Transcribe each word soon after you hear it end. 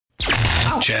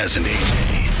Chaz and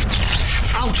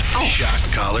AJ. Out.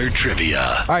 Shock collar trivia.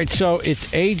 All right, so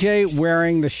it's AJ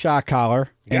wearing the shock collar,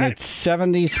 and it's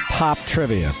 70s pop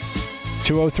trivia.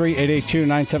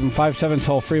 203-882-9757,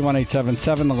 toll free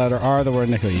 1877, the letter R, the word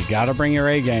nickel. You got to bring your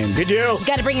A game. You do. You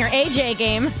got to bring your AJ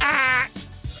game.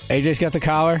 AJ's got the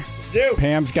collar. Do.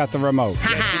 Pam's got the remote.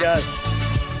 Yes, he does.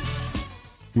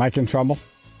 Mike in trouble?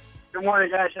 Good morning,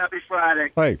 guys. Happy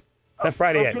Friday. Hey. That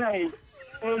Friday in. Okay,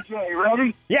 AJ,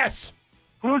 ready? Yes.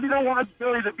 Who didn't want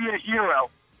Billy to be a hero?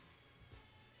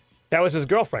 That was his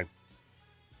girlfriend.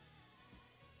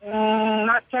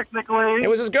 Not technically. It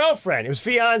was his girlfriend. It was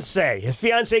fiance. His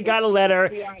fiance got a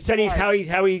letter, said how he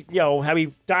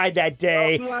died that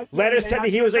day. Letter said that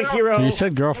he was a hero. You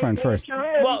said girlfriend first.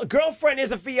 Well, girlfriend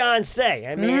is a fiance.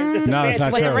 I mean, No, it's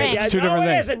not true. ring. It's two different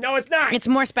No, it things. isn't. No, it's not. It's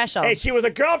more special. Hey, she was a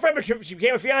girlfriend, but she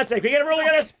became a fiance. Can we get a ruling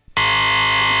on this?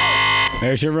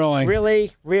 There's your ruling.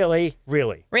 Really? Really?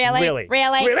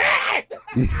 Okay,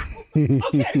 I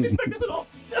didn't expect this at all.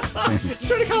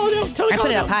 Trying to call it out. I put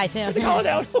it up high, too. Call it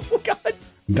out. Oh, God.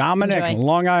 Dominic, Enjoy.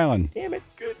 Long Island. Damn it.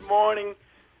 Good morning.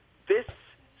 This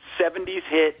 70s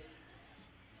hit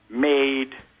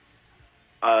made,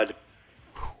 oh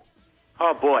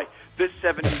boy, this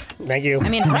 70s. Thank you. I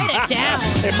mean, write it down.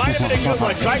 It might have been a good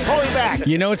one. Try calling back.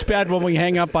 You know it's bad when we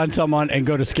hang up on someone and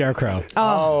go to Scarecrow.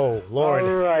 Oh, Lord. All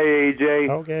right, AJ.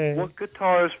 Okay. What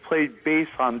guitarist played bass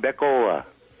on Beckola?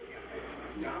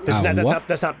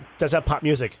 That's not pop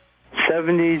music.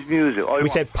 70s music. Oh, We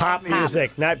said pop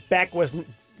music, not Beck was.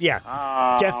 Yeah,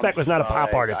 Jeff Beck was not a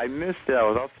pop artist. I missed it. I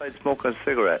was outside smoking a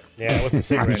cigarette. Yeah, it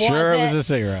wasn't a I'm cigarette. sure it Was was it? a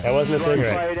cigarette. That wasn't a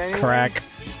cigarette. Right, anyway? Crack.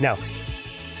 No.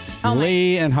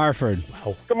 Lee in Hartford.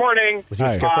 Good morning. Was he a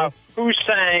Hi. skipper? Who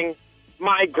sang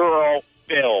My Girl,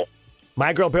 Bill?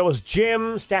 My Girl Bill was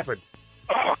Jim Stafford.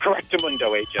 Oh,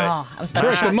 correctamundo, AJ. Oh, I was about to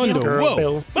Correct the shock mundo. you. Girl Whoa.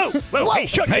 Bill. Whoa, whoa, hey,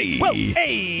 shook it. Hey. Whoa,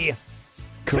 hey.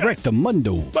 Correct the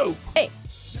mundo. Whoa. Hey.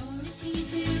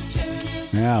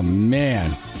 Oh,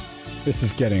 man. This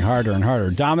is getting harder and harder.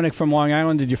 Dominic from Long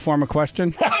Island, did you form a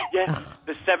question? Yes,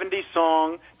 the 70s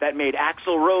song that made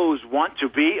Axl Rose want to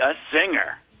be a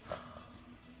singer.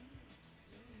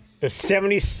 The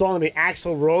 70s song that made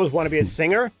Axl Rose want to be a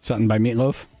singer? Something by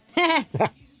Meatloaf?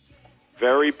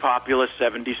 Very popular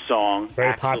 70s song.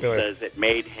 Very Axl popular. says it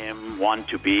made him want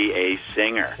to be a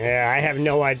singer. Yeah, I have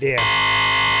no idea.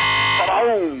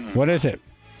 Boom! What is it?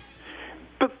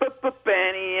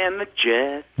 Benny and the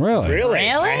Jets. Really? Really?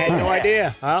 Really? I had no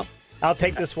idea. Well, I'll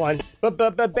take this one.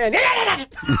 Ben.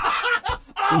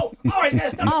 Oh, he's got a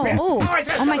stomach Oh, cramp. ooh. He's got a Oh,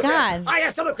 stomach my cramp. God. I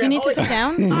got stomach cramp. Do you need to Holy sit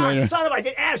crap. down? Oh, son of a, I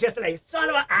did abs yesterday. Son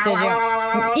of a. Did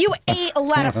you? You ate a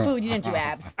lot of food. You didn't do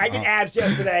abs. I did abs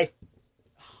yesterday.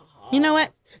 You know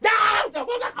what?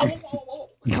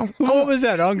 What was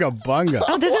that? Unga bunga.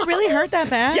 Oh, does it really hurt that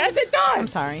bad? Yes, it does. I'm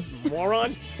sorry.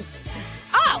 Moron.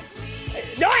 Oh!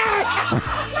 No.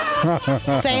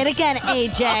 Say it again,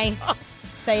 AJ.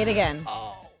 Say it again.